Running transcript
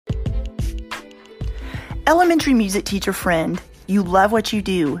Elementary music teacher friend, you love what you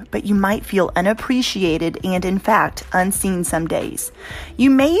do, but you might feel unappreciated and, in fact, unseen some days. You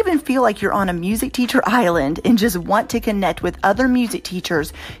may even feel like you're on a music teacher island and just want to connect with other music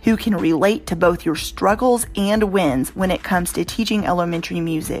teachers who can relate to both your struggles and wins when it comes to teaching elementary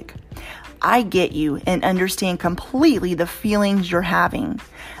music. I get you and understand completely the feelings you're having.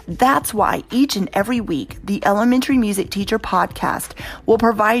 That's why each and every week, the Elementary Music Teacher Podcast will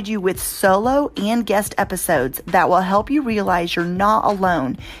provide you with solo and guest episodes that will help you realize you're not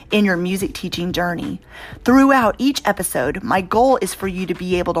alone in your music teaching journey. Throughout each episode, my goal is for you to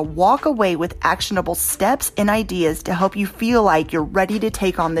be able to walk away with actionable steps and ideas to help you feel like you're ready to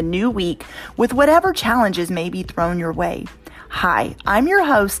take on the new week with whatever challenges may be thrown your way. Hi, I'm your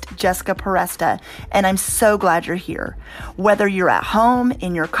host, Jessica Peresta, and I'm so glad you're here. Whether you're at home,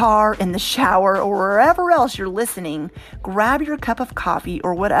 in your car, in the shower, or wherever else you're listening, grab your cup of coffee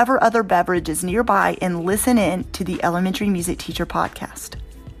or whatever other beverage is nearby and listen in to the Elementary Music Teacher Podcast.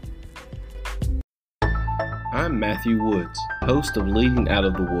 I'm Matthew Woods, host of Leading Out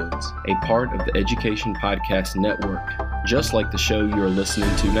of the Woods, a part of the Education Podcast Network, just like the show you are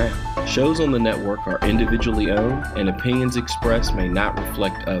listening to now. Shows on the network are individually owned, and opinions expressed may not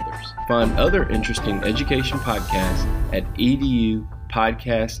reflect others. Find other interesting education podcasts at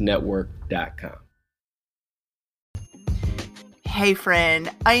edupodcastnetwork.com. Hey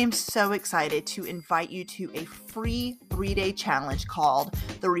friend, I am so excited to invite you to a free 3-day challenge called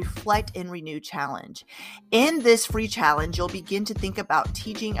the Reflect and Renew Challenge. In this free challenge, you'll begin to think about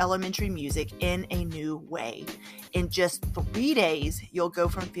teaching elementary music in a new way. In just 3 days, you'll go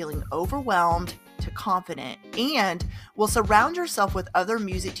from feeling overwhelmed to confident, and will surround yourself with other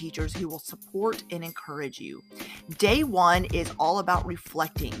music teachers who will support and encourage you. Day 1 is all about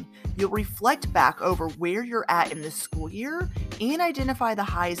reflecting. You'll reflect back over where you're at in the school year and identify the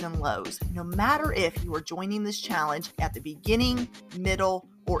highs and lows, no matter if you are joining this challenge at the beginning, middle,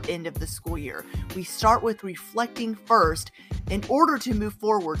 or end of the school year. We start with reflecting first in order to move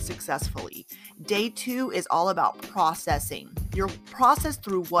forward successfully. Day 2 is all about processing. You'll process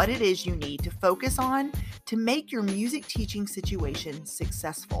through what it is you need to focus on to make your music teaching situation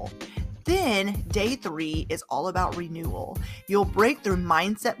successful. Then day 3 is all about renewal. You'll break through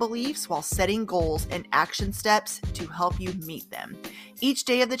mindset beliefs while setting goals and action steps to help you meet them. Each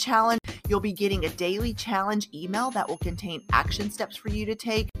day of the challenge, you'll be getting a daily challenge email that will contain action steps for you to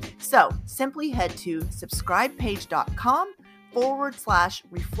take. So simply head to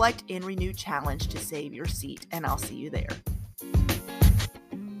subscribepage.com/reflect and renew challenge to save your seat, and I'll see you there.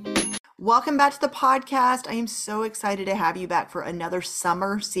 Welcome back to the podcast. I am so excited to have you back for another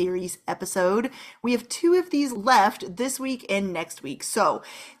summer series episode. We have 2 of these left this week and next week. So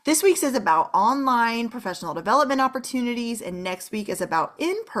this week's is about online professional development opportunities, and next week is about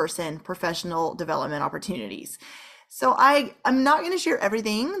in-person professional development opportunities. So I'm not going to share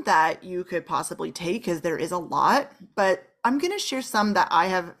everything that you could possibly take because there is a lot, but I'm going to share some that I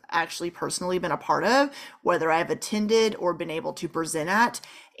have actually personally been a part of, whether I've attended or been able to present at,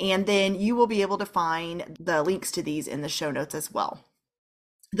 and then you will be able to find the links to these in the show notes as well.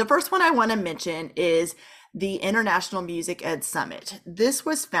 The first one I want to mention is the International Music Ed Summit. This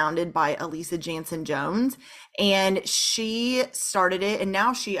was founded by Elisa Jansen-Jones, and she started it, and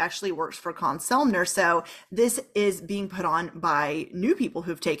now she actually works for Conn-Selmner. So this is being put on by new people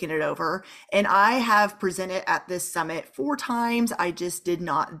who've taken it over, and I have presented at this summit 4 times. I just did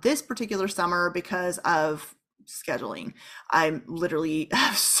not this particular summer because of scheduling. I'm literally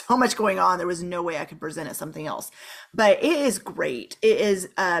have so much going on. There was no way I could present at something else, but it is great. It has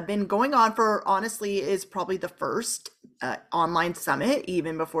been going on for, honestly, is probably the first online summit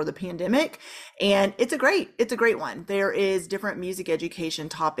even before the pandemic. And it's a great one. There is different music education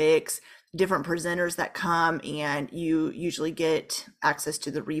topics, different presenters that come, and you usually get access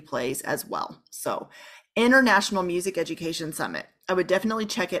to the replays as well. So International Music Education Summit, I would definitely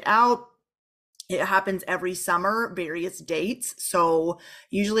check it out. It happens every summer, various dates. So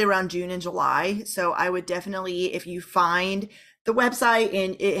usually around June and July. So I would definitely, if you find the website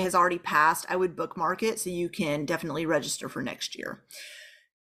and it has already passed, I would bookmark it so you can definitely register for next year.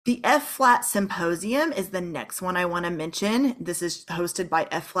 The F-Flat Symposium is the next one I want to mention. This is hosted by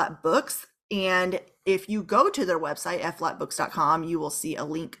F-Flat Books. And if you go to their website, fflatbooks.com, you will see a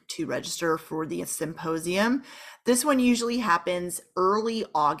link to register for the symposium. This one usually happens early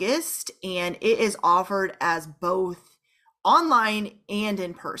August, and it is offered as both online and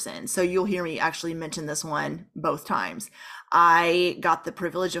in person. So you'll hear me actually mention this one both times. I got the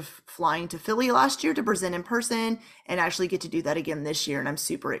privilege of flying to Philly last year to present in person and actually get to do that again this year, and I'm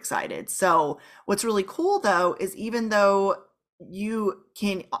super excited. So what's really cool though is even though you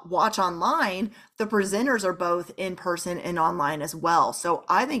can watch online, the presenters are both in person and online as well. So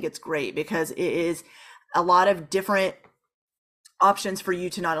I think it's great because it is a lot of different options for you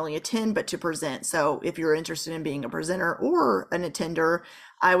to not only attend but to present. So if you're interested in being a presenter or an attender,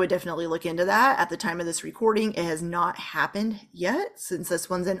 I would definitely look into that. At the time of this recording, it has not happened yet since this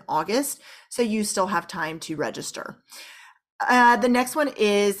one's in August, so you still have time to register. The next one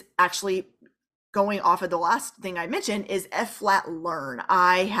is actually going off of the last thing I mentioned is F-Flat Learn.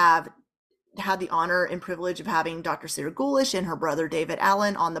 I have had the honor and privilege of having Dr. Sarah Gulish and her brother David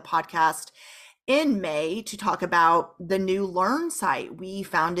Allen on the podcast in May to talk about the new Learn site we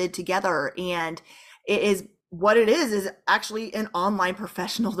founded together. And it is what it is actually an online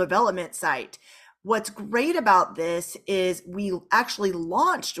professional development site. What's great about this is we actually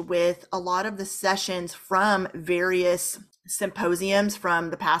launched with a lot of the sessions from various symposiums from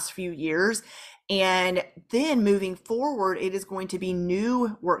the past few years. And then moving forward, it is going to be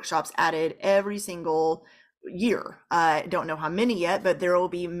new workshops added every single year. I don't know how many yet, but there will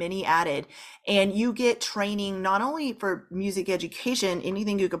be many added. And you get training not only for music education,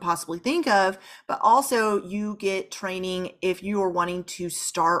 anything you could possibly think of, but also you get training if you are wanting to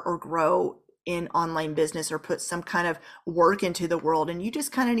start or grow in online business or put some kind of work into the world and you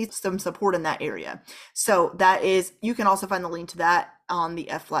just kind of need some support in that area. So that is, you can also find the link to that on the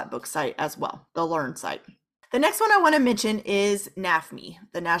F-Flat book site as well, the Learn site. The next one I want to mention is NAFME,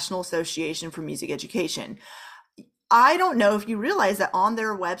 the National Association for Music Education. I don't know if you realize that on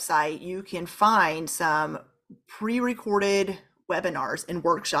their website, you can find some pre-recorded webinars and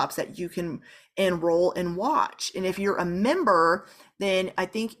workshops that you can enroll and watch. And if you're a member, then I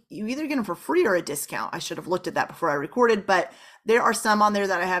think you either get them for free or a discount. I should have looked at that before I recorded, but there are some on there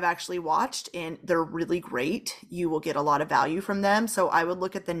that I have actually watched and they're really great. You will get a lot of value from them. So I would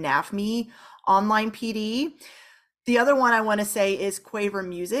look at the NAFME online PD. The other one I want to say is Quaver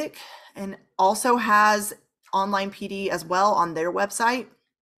Music, and also has online PD as well on their website.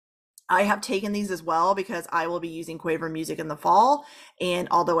 I have taken these as well because I will be using Quaver Music in the fall. And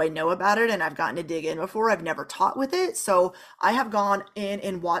although I know about it and I've gotten to dig in before, I've never taught with it. So I have gone in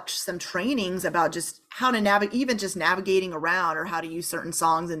and watched some trainings about just how to navigate, even just navigating around or how to use certain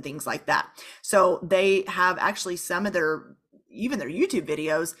songs and things like that. So they have actually some of even their YouTube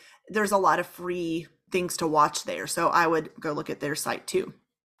videos, there's a lot of free things to watch there. So I would go look at their site too.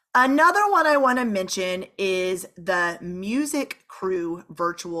 Another one I want to mention is the Music Crew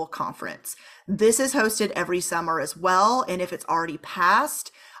Virtual Conference. This is hosted every summer as well. And if it's already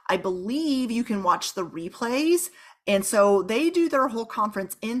passed, I believe you can watch the replays. And so they do their whole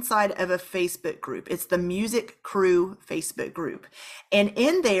conference inside of a Facebook group. It's the Music Crew Facebook group. And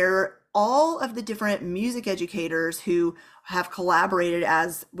in there, all of the different music educators who have collaborated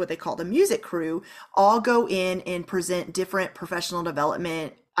as what they call the Music Crew all go in and present different professional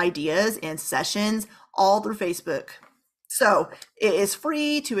development ideas and sessions all through Facebook. So it is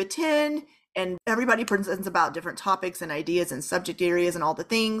free to attend and everybody presents about different topics and ideas and subject areas and all the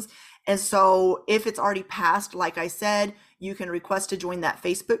things. And so if it's already passed, like I said, you can request to join that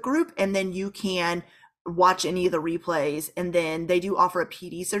Facebook group and then you can watch any of the replays. And then they do offer a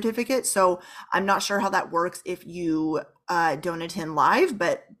PD certificate. So I'm not sure how that works if you don't attend live,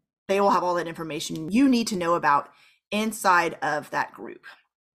 but they will have all that information you need to know about inside of that group.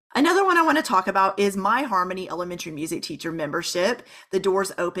 Another one I want to talk about is My Harmony Elementary Music Teacher membership. The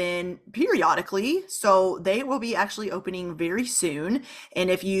doors open periodically, so they will be actually opening very soon. And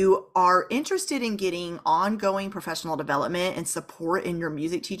if you are interested in getting ongoing professional development and support in your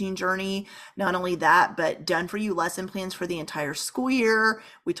music teaching journey, not only that, but done for you lesson plans for the entire school year.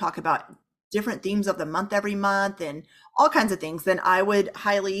 We talk about different themes of the month every month and all kinds of things, then I would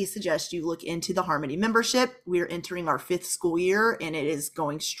highly suggest you look into the Harmony membership. We're entering our 5th school year and it is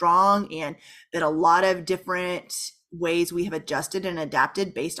going strong, and that a lot of different ways we have adjusted and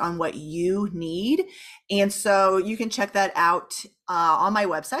adapted based on what you need. And so you can check that out on my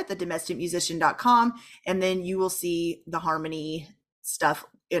website, thedomesticmusician.com, and then you will see the Harmony stuff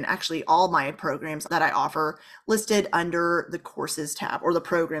and actually all my programs that I offer listed under the courses tab or the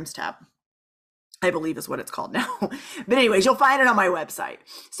programs tab, I believe is what it's called now. But anyways, you'll find it on my website.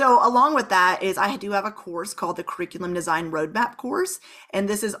 So along with that is I do have a course called the Curriculum Design Roadmap course. And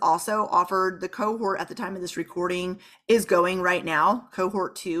this is also offered, the cohort at the time of this recording is going right now,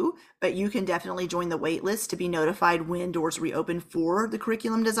 cohort 2, but you can definitely join the wait list to be notified when doors reopen for the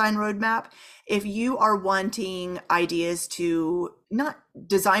Curriculum Design Roadmap. If you are wanting ideas to not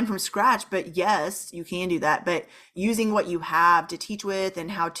design from scratch, but yes, you can do that, but using what you have to teach with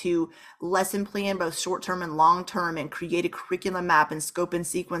and how to lesson plan both short-term and long-term and create a curriculum map and scope and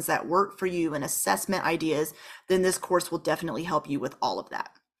sequence that work for you and assessment ideas, then this course will definitely help you with all of that.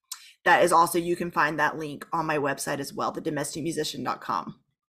 That is also, you can find that link on my website as well, thedomesticmusician.com.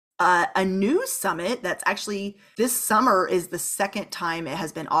 A new summit that's actually this summer is the second time it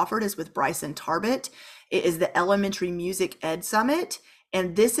has been offered is with Bryson Tarbett. It is the Elementary Music Ed Summit.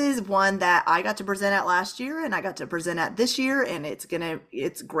 And this is one that I got to present at last year and I got to present at this year, and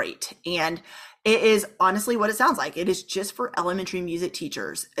it's great. And it is honestly what it sounds like. It is just for elementary music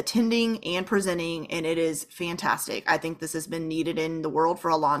teachers attending and presenting, and it is fantastic. I think this has been needed in the world for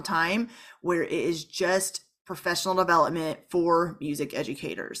a long time, where it is just professional development for music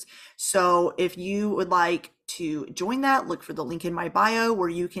educators. So if you would like to join that, look for the link in my bio where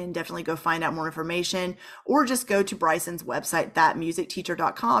you can definitely go find out more information, or just go to Bryson's website,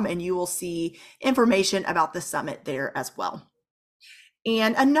 thatmusicteacher.com, and you will see information about the summit there as well.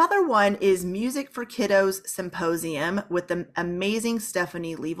 And another one is Music for Kiddos Symposium with the amazing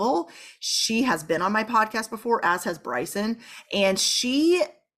Stephanie Level. She has been on my podcast before, as has Bryson, and she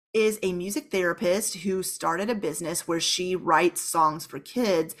is a music therapist who started a business where she writes songs for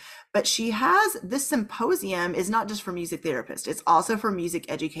kids, but she has this symposium is not just for music therapists, it's also for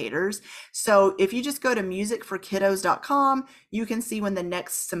music educators. So if you just go to musicforkiddos.com, you can see when the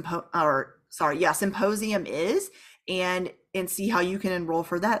next symposium is, and see how you can enroll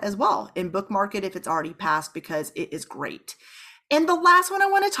for that as well, and bookmark it if it's already passed, because it is great. And the last one I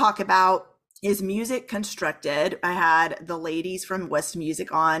want to talk about is Music Constructed. I had the ladies from West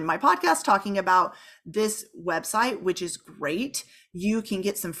Music on my podcast talking about this website, which is great. You can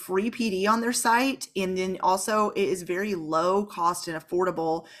get some free PD on their site. And then also it is very low cost and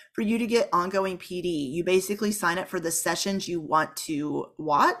affordable for you to get ongoing PD. You basically sign up for the sessions you want to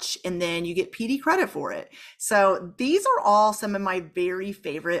watch, and then you get PD credit for it. So these are all some of my very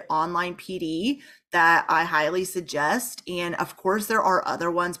favorite online PD that I highly suggest. And of course there are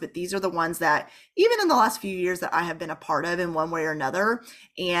other ones, but these are the ones that even in the last few years that I have been a part of in one way or another.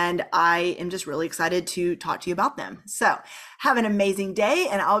 And I am just really excited to talk to you about them. So have an amazing day,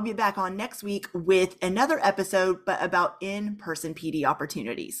 and I'll be back on next week with another episode, but about in-person PD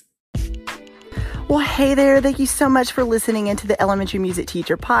opportunities. Well, hey there. Thank you so much for listening into the Elementary Music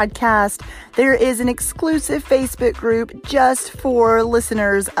Teacher Podcast. There is an exclusive Facebook group just for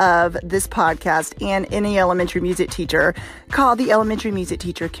listeners of this podcast and any elementary music teacher called the Elementary Music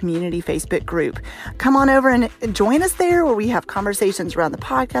Teacher Community Facebook group. Come on over and join us there, where we have conversations around the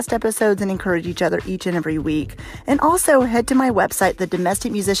podcast episodes and encourage each other each and every week. And also head to my website,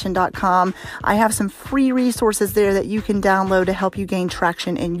 thedomesticmusician.com. I have some free resources there that you can download to help you gain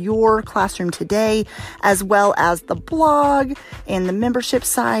traction in your classroom today, as well as the blog and the membership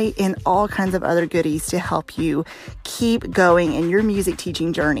site and all kinds of other goodies to help you keep going in your music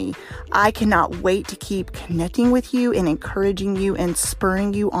teaching journey. I cannot wait to keep connecting with you and encouraging you and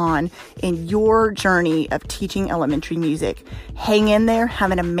spurring you on in your journey of teaching elementary music. Hang in there,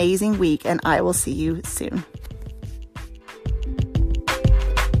 have an amazing week, and I will see you soon.